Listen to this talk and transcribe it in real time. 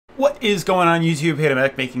What is going on YouTube? Hayden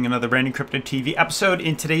Schreier making another brand new Crypto TV episode.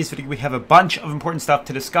 In today's video, we have a bunch of important stuff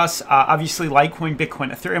to discuss. Obviously, Litecoin,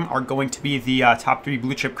 Bitcoin, Ethereum are going to be the top three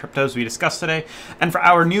blue chip cryptos we discussed today. And for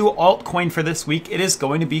our new altcoin for this week, it is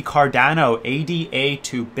going to be Cardano, ADA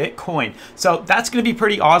to Bitcoin. So that's going to be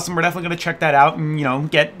pretty awesome. We're definitely going to check that out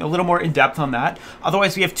and, get a little more in depth on that.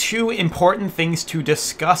 Otherwise, we have two important things to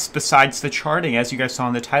discuss besides the charting. As you guys saw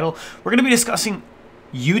in the title, we're going to be discussing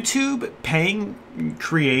YouTube paying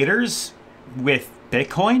creators with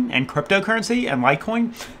Bitcoin and cryptocurrency and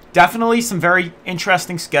Litecoin. Definitely some very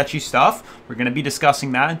interesting, sketchy stuff. We're going to be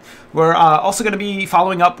discussing that. We're also going to be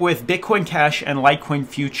following up with Bitcoin Cash and Litecoin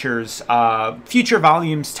futures. Future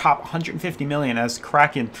volumes top 150 million as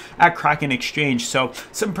Kraken Exchange. So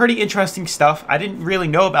some pretty interesting stuff. I didn't really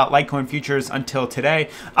know about Litecoin futures until today.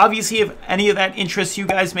 Obviously, if any of that interests you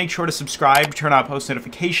guys, make sure to subscribe, turn on post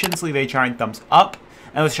notifications, leave a giant thumbs up.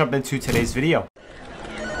 And let's jump into today's video.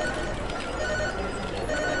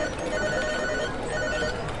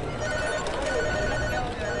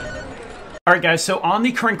 Alright guys, so on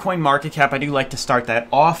the current coin market cap, I do like to start that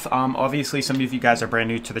off. Obviously, some of you guys are brand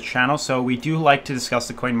new to the channel, so we do like to discuss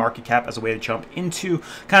the coin market cap as a way to jump into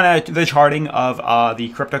kind of the charting of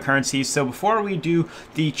the cryptocurrencies. So before we do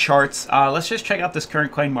the charts, let's just check out this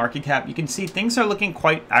current coin market cap. You can see things are looking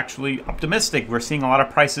quite actually optimistic. We're seeing a lot of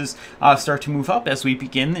prices start to move up as we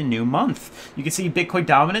begin the new month. You can see Bitcoin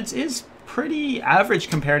dominance is pretty average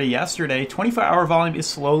compared to yesterday. 24-hour volume is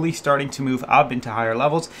slowly starting to move up into higher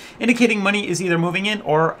levels, indicating money is either moving in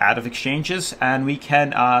or out of exchanges, and we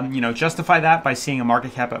can justify that by seeing a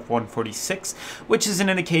market cap at 146, which is an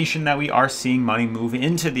indication that we are seeing money move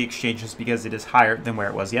into the exchanges because it is higher than where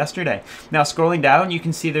it was yesterday. Now scrolling down, you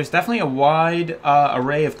can see there's definitely a wide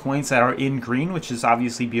array of coins that are in green, which is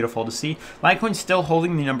obviously beautiful to see. Litecoin still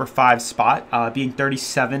holding the number 5 spot, being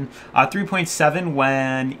 3.7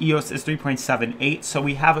 when EOS is 3.78, so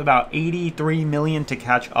we have about 83 million to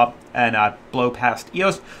catch up and blow past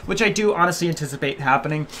EOS, which I do honestly anticipate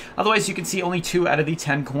happening. Otherwise, you can see only 2 out of the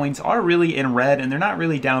 10 coins are really in red, and they're not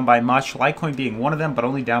really down by much. Litecoin being one of them, but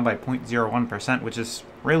only down by 0.01%, which is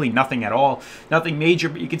really nothing at all, nothing major.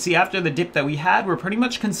 But you can see after the dip that we had, we're pretty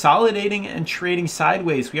much consolidating and trading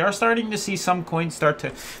sideways. We are starting to see some coins start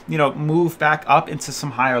to, move back up into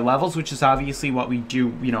some higher levels, which is obviously what we do,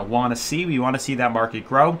 want to see. We want to see that market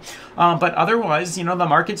grow. But otherwise, the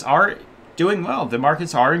markets are doing well. The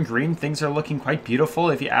markets are in green. Things are looking quite beautiful,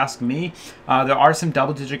 if you ask me. There are some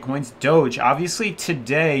double-digit coins. Doge, obviously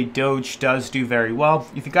today, Doge does do very well.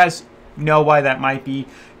 If you guys know why that might be,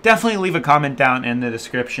 definitely leave a comment down in the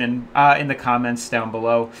description, in the comments down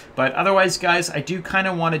below. But otherwise, guys, I do kind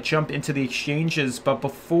of want to jump into the exchanges, but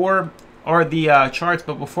before charts.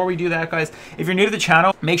 But before we do that, guys, if you're new to the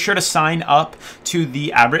channel, make sure to sign up to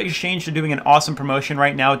the ABRA exchange. They're doing an awesome promotion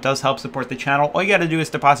right now. It does help support the channel. All you got to do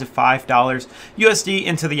is deposit $5 USD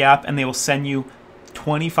into the app, and they will send you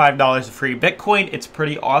 $25 of free Bitcoin. It's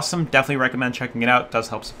pretty awesome. Definitely recommend checking it out. It does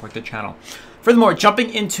help support the channel. Furthermore,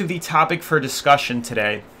 jumping into the topic for discussion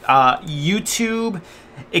today, YouTube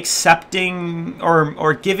accepting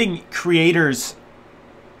or giving creators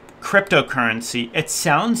cryptocurrency. It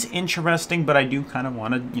sounds interesting, but I do kind of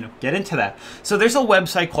want to, get into that. So there's a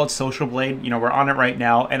website called Social Blade. We're on it right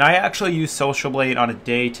now, and I actually use Social Blade on a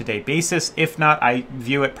day-to-day basis. If not, I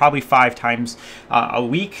view it probably 5 times a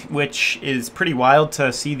week, which is pretty wild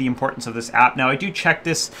to see the importance of this app. Now, I do check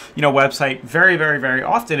this, website very, very, very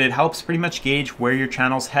often. It helps pretty much gauge where your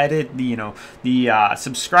channel's headed, the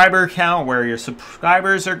subscriber count, where your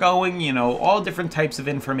subscribers are going, all different types of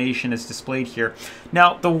information is displayed here.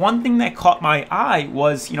 Now, the one thing that caught my eye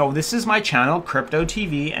was, this is my channel, Crypto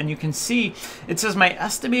TV, and you can see it says my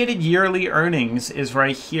estimated yearly earnings is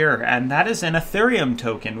right here, and that is an Ethereum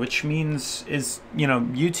token, which means is,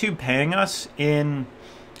 YouTube paying us in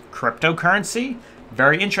cryptocurrency.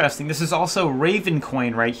 Very interesting. This is also Raven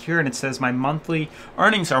coin right here, and it says my monthly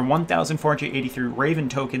earnings are 1,483 Raven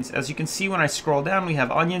tokens. As you can see, when I scroll down, we have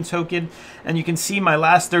Onion token, and you can see my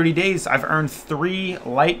last 30 days, I've earned 3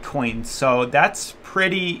 Litecoins. So that's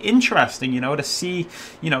pretty interesting, to see,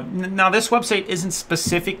 now this website isn't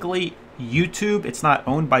specifically YouTube. It's not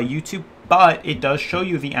owned by YouTube, but it does show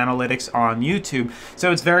you the analytics on YouTube.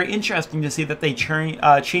 So it's very interesting to see that they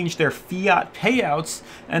changed their fiat payouts,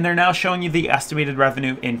 and they're now showing you the estimated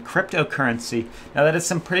revenue in cryptocurrency. Now that is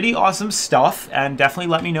some pretty awesome stuff, and definitely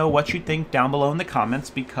let me know what you think down below in the comments,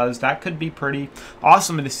 because that could be pretty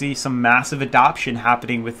awesome to see some massive adoption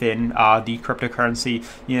happening within the cryptocurrency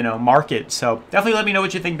market. So definitely let me know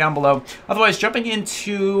what you think down below. Otherwise, jumping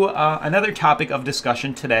into another topic of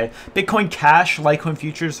discussion today, Bitcoin Cash, Litecoin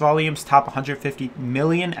futures volumes top top 150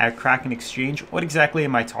 million at Kraken Exchange. What exactly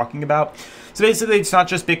am I talking about? So basically, it's not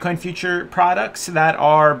just Bitcoin future products that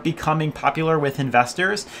are becoming popular with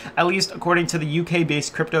investors, at least according to the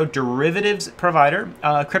UK-based crypto derivatives provider.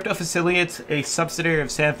 Crypto Facilitates, a subsidiary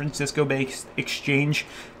of San Francisco-based exchange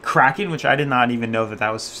Kraken, which I did not even know that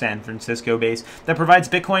that was San Francisco based, that provides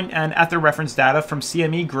Bitcoin and Ether reference data from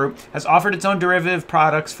CME Group, has offered its own derivative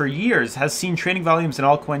products for years, has seen trading volumes in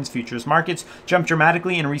altcoins futures markets jump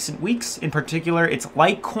dramatically in recent weeks. In particular, its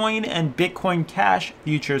Litecoin and Bitcoin Cash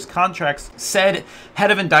futures contracts, said head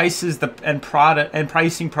of indices and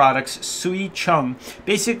pricing products Sui Chung,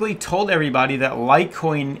 basically told everybody that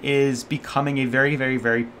Litecoin is becoming a very, very,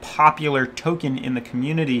 very popular token in the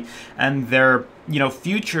community, and their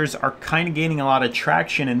futures are kind of gaining a lot of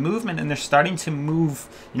traction and movement, and they're starting to move,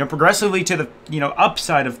 progressively to the,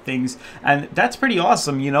 upside of things. And that's pretty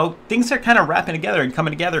awesome. Things are kind of wrapping together and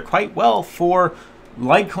coming together quite well for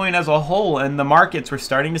Litecoin as a whole, and the markets, we're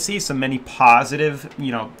starting to see so many positive,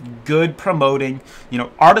 good promoting,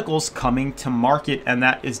 articles coming to market, and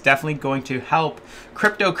that is definitely going to help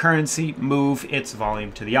cryptocurrency move its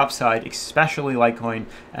volume to the upside, especially Litecoin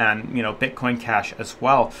and, Bitcoin Cash as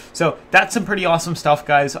well. So that's some pretty awesome stuff,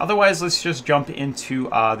 guys. Otherwise, let's just jump into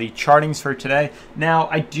the chartings for today. Now,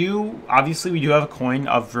 obviously, we do have a coin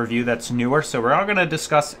of review that's newer, so we're all going to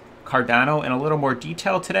discuss Cardano in a little more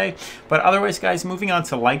detail today. But otherwise, guys, moving on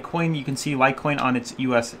to Litecoin, you can see Litecoin on its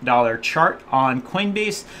US dollar chart on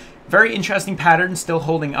Coinbase. Very interesting pattern, still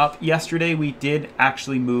holding up. Yesterday, we did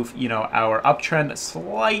actually move, our uptrend a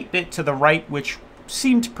slight bit to the right, which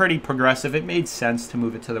seemed pretty progressive. It made sense to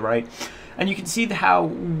move it to the right. And you can see how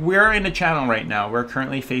we're in a channel right now. We're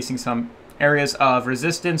currently facing some areas of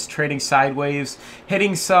resistance, trading sideways,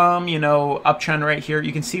 hitting some, uptrend right here.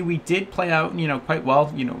 You can see we did play out, quite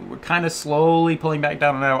well. We're kind of slowly pulling back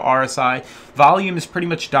down on our RSI. Volume is pretty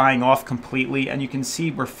much dying off completely, and you can see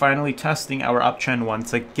we're finally testing our uptrend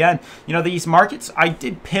once again. These markets, I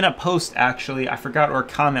did pin a post actually, or a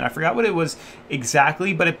comment. I forgot what it was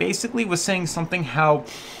exactly, but it basically was saying something how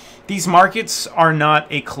these markets are not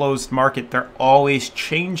a closed market. They're always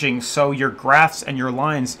changing. So your graphs and your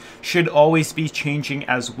lines should always be changing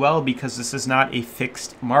as well, because this is not a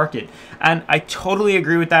fixed market. And I totally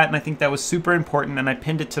agree with that. And I think that was super important. And I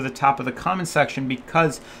pinned it to the top of the comment section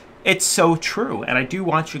because it's so true. And I do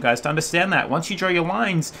want you guys to understand that once you draw your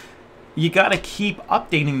lines, you got to keep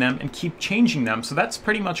updating them and keep changing them. So that's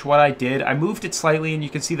pretty much what I did. I moved it slightly, and you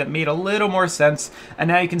can see that made a little more sense. And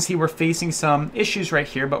now you can see we're facing some issues right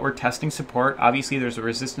here, but we're testing support. Obviously, there's a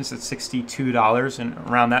resistance at $62 and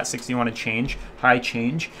around that 61 and change, high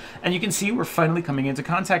change. And you can see we're finally coming into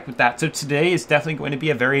contact with that. So today is definitely going to be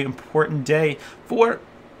a very important day for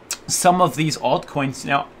some of these altcoins.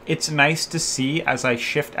 Now, it's nice to see, as I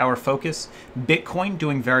shift our focus, Bitcoin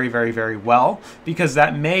doing very, very, very well, because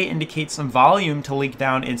that may indicate some volume to leak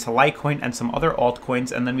down into Litecoin and some other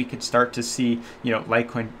altcoins, and then we could start to see,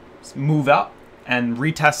 Litecoin move up and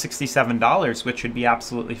retest $67, which would be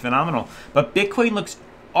absolutely phenomenal. But Bitcoin looks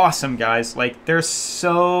awesome, guys. Like, there's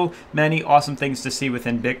so many awesome things to see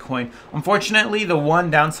within Bitcoin. Unfortunately, the one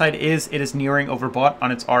downside is it is nearing overbought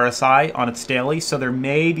on its RSI, on its daily, so there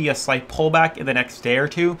may be a slight pullback in the next day or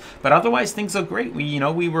two, but otherwise things look great.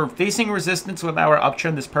 We were facing resistance with our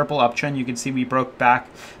uptrend, this purple uptrend. You can see we broke back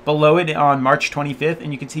below it on March 25th,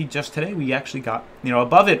 and you can see just today we actually got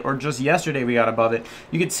above it, or just yesterday we got above it.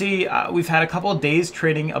 You can see we've had a couple of days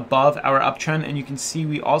trading above our uptrend, and you can see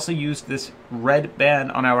we also used this red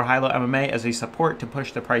band on our high-low MMA as a support to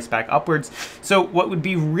push the price back upwards. So what would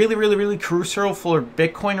be really, really, really crucial for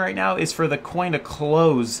Bitcoin right now is for the coin to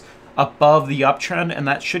close above the uptrend, and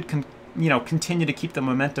that should continue to keep the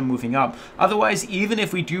momentum moving up. Otherwise, even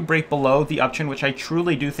if we do break below the uptrend, which I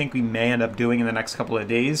truly do think we may end up doing in the next couple of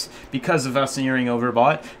days because of us nearing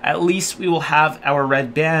overbought, at least we will have our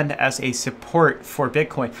red band as a support for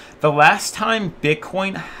Bitcoin. The last time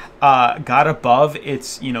Bitcoin got above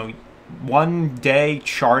its, 1 day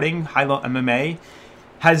charting high-low MMA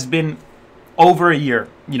has been over a year,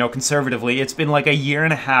 conservatively. It's been like a year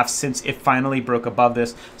and a half since it finally broke above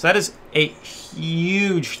this. So that is a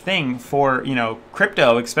huge thing for,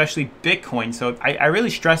 crypto, especially Bitcoin. So I really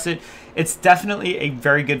stress it. It's definitely a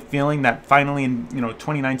very good feeling that finally in,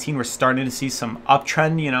 2019, we're starting to see some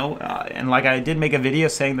uptrend, and like I did make a video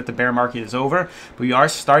saying that the bear market is over, but we are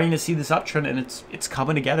starting to see this uptrend, and it's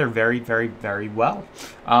coming together very, very, very well.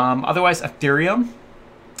 Otherwise, Ethereum,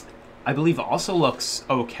 I believe also looks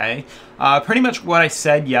okay. Pretty much what I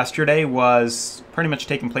said yesterday was pretty much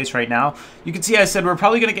taking place right now. You can see I said we're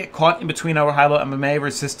probably going to get caught in between our high-low MMA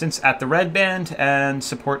resistance at the red band and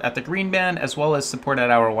support at the green band, as well as support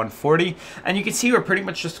at our 140. And you can see we're pretty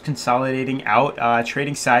much just consolidating out,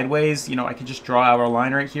 trading sideways. You know, I could just draw our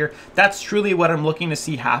line right here. That's truly what I'm looking to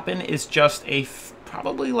see happen, is just a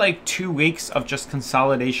probably like 2 weeks of just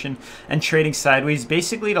consolidation and trading sideways,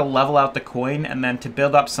 basically to level out the coin and then to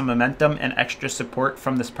build up some momentum and extra support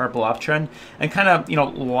from this purple uptrend and kind of, you know,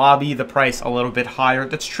 lobby the price a little bit higher.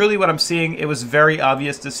 That's truly what I'm seeing. It was very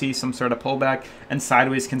obvious to see some sort of pullback and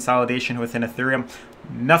sideways consolidation within Ethereum.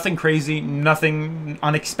 Nothing crazy, nothing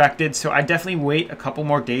unexpected. So I definitely wait a couple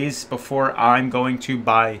more days before I'm going to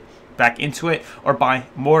buy back into it or buy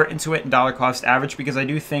more into it in dollar cost average, because I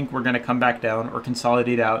do think we're going to come back down or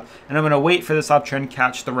consolidate out, and I'm going to wait for this uptrend,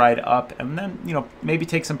 catch the ride up, and then, you know, maybe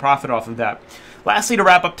take some profit off of that. Lastly, to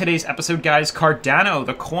wrap up today's episode, guys, Cardano,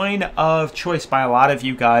 the coin of choice by a lot of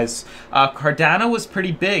you guys. Cardano was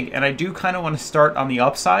pretty big, and I do kind of want to start on the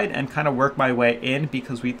upside and kind of work my way in,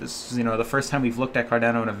 because this is, you know, the first time we've looked at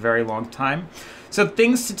Cardano in a very long time. So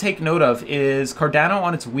things to take note of is Cardano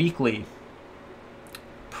on its weekly,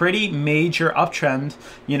 pretty major uptrend,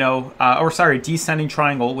 you know, descending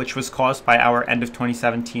triangle, which was caused by our end of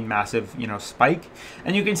 2017 massive, you know, spike.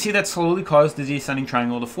 And you can see that slowly caused the descending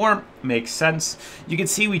triangle to form. Makes sense. You can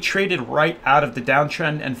see we traded right out of the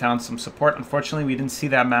downtrend and found some support. Unfortunately, we didn't see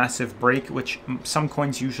that massive break, which some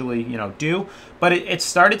coins usually, you know, do. But it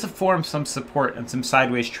started to form some support and some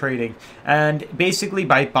sideways trading. And basically,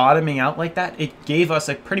 by bottoming out like that, it gave us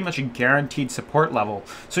pretty much a guaranteed support level.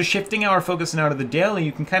 So shifting our focus now to the daily,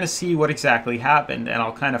 you can kind of see what exactly happened, and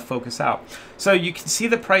I'll kind of focus out. So you can see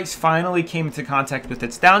the price finally came into contact with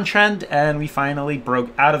its downtrend, and we finally broke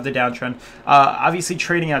out of the downtrend, obviously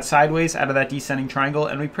trading out sideways out of that descending triangle,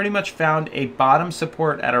 and we pretty much found a bottom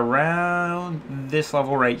support at around this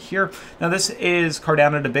level right here. Now this is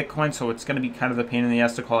Cardano to Bitcoin, so it's going to be kind of a pain in the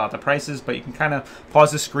ass to call out the prices, but you can kind of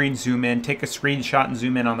pause the screen, zoom in, take a screenshot and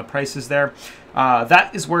zoom in on the prices there.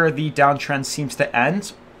 That is where the downtrend seems to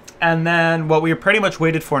end. And then what we are pretty much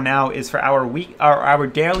waited for now is for our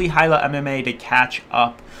daily high-low MMA to catch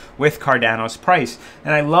up with Cardano's price.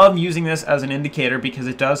 And I love using this as an indicator because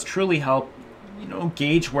it does truly help, you know,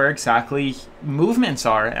 gauge where exactly movements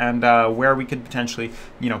are and where we could potentially,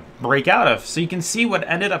 you know, break out of. So you can see what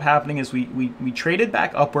ended up happening is we traded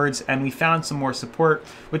back upwards and we found some more support,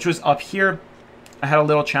 which was up here. I had a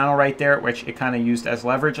little channel right there, which it kind of used as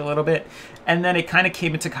leverage a little bit. And then it kind of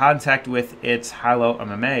came into contact with its high-low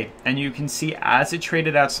MMA. And you can see as it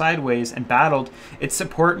traded out sideways and battled, its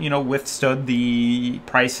support, you know, withstood the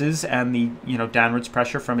prices and the, you know, downwards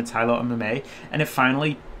pressure from its high-low MMA. And it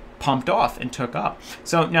finally pumped off and took up.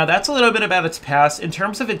 So now that's a little bit about its past. In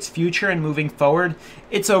terms of its future and moving forward,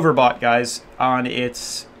 it's overbought, guys, on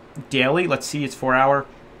its daily. Let's see, it's 4 hour.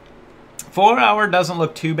 4 hour doesn't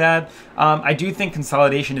look too bad. I do think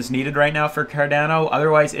consolidation is needed right now for Cardano.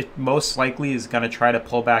 Otherwise, it most likely is going to try to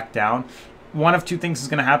pull back down. One of two things is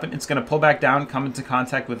going to happen. It's going to pull back down, come into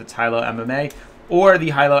contact with its high-low MMA, or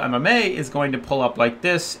the high-low MMA is going to pull up like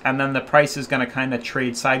this, and then the price is going to kind of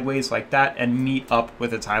trade sideways like that and meet up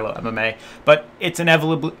with its high-low MMA. But it's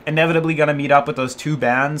inevitably going to meet up with those two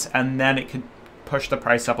bands, and then it could push the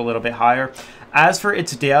price up a little bit higher. As for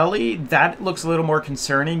its daily, that looks a little more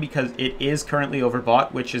concerning because it is currently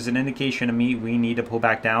overbought, which is an indication to me we need to pull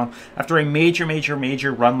back down. After a major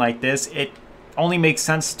run like this, it only makes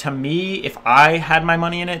sense to me, if I had my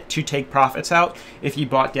money in it, to take profits out if you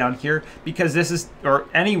bought down here, because this is, or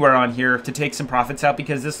anywhere on here, to take some profits out,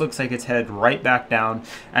 because this looks like it's headed right back down.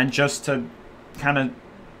 And just to kind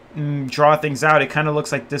of draw things out, it kind of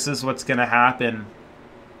looks like this is what's going to happen.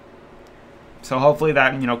 So hopefully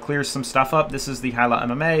that, you know, clears some stuff up. This is the high-low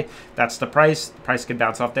MMA. That's the price. The price could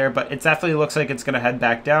bounce off there, but it definitely looks like it's going to head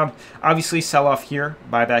back down. Obviously, sell off here,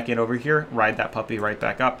 buy back in over here, ride that puppy right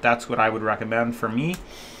back up. That's what I would recommend for me.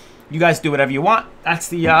 You guys do whatever you want. That's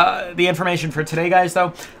the information for today, guys,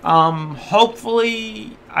 though.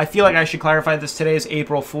 Hopefully, I feel like I should clarify this. Today is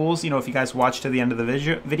April Fool's. You know, if you guys watched to the end of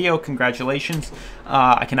the video, congratulations.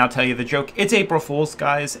 I can now tell you the joke. It's April Fool's,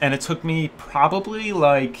 guys, and it took me probably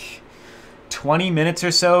like 20 minutes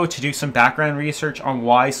or so to do some background research on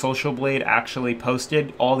why Social Blade actually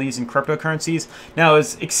posted all these in cryptocurrencies. Now,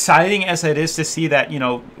 as exciting as it is to see that, you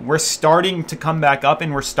know, we're starting to come back up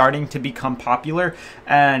and we're starting to become popular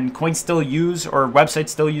and coins still use, or websites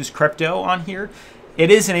still use crypto on here,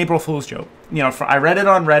 it is an April Fool's joke. You know, I read it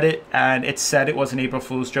on Reddit and it said it was an April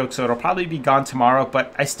Fool's joke, so it'll probably be gone tomorrow,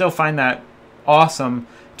 but I still find that awesome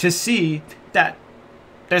to see that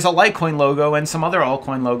there's a Litecoin logo and some other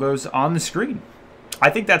altcoin logos on the screen. I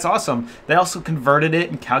think that's awesome. They also converted it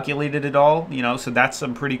and calculated it all, you know, so that's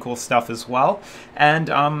some pretty cool stuff as well. And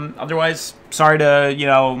otherwise, sorry to, you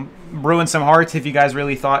know, ruin some hearts if you guys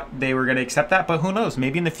really thought they were going to accept that, but who knows?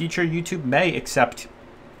 Maybe in the future, YouTube may accept,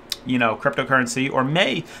 you know, cryptocurrency, or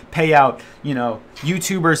may pay out, you know,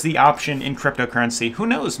 YouTubers the option in cryptocurrency. Who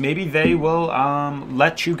knows? Maybe they will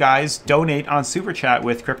let you guys donate on Super Chat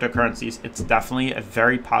with cryptocurrencies. It's definitely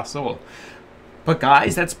very possible. But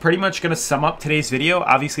guys, that's pretty much going to sum up today's video.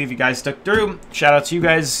 Obviously, if you guys stuck through, shout out to you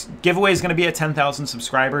guys. Giveaway is going to be at 10,000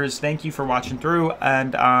 subscribers. Thank you for watching through,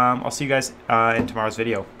 and I'll see you guys in tomorrow's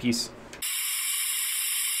video. Peace.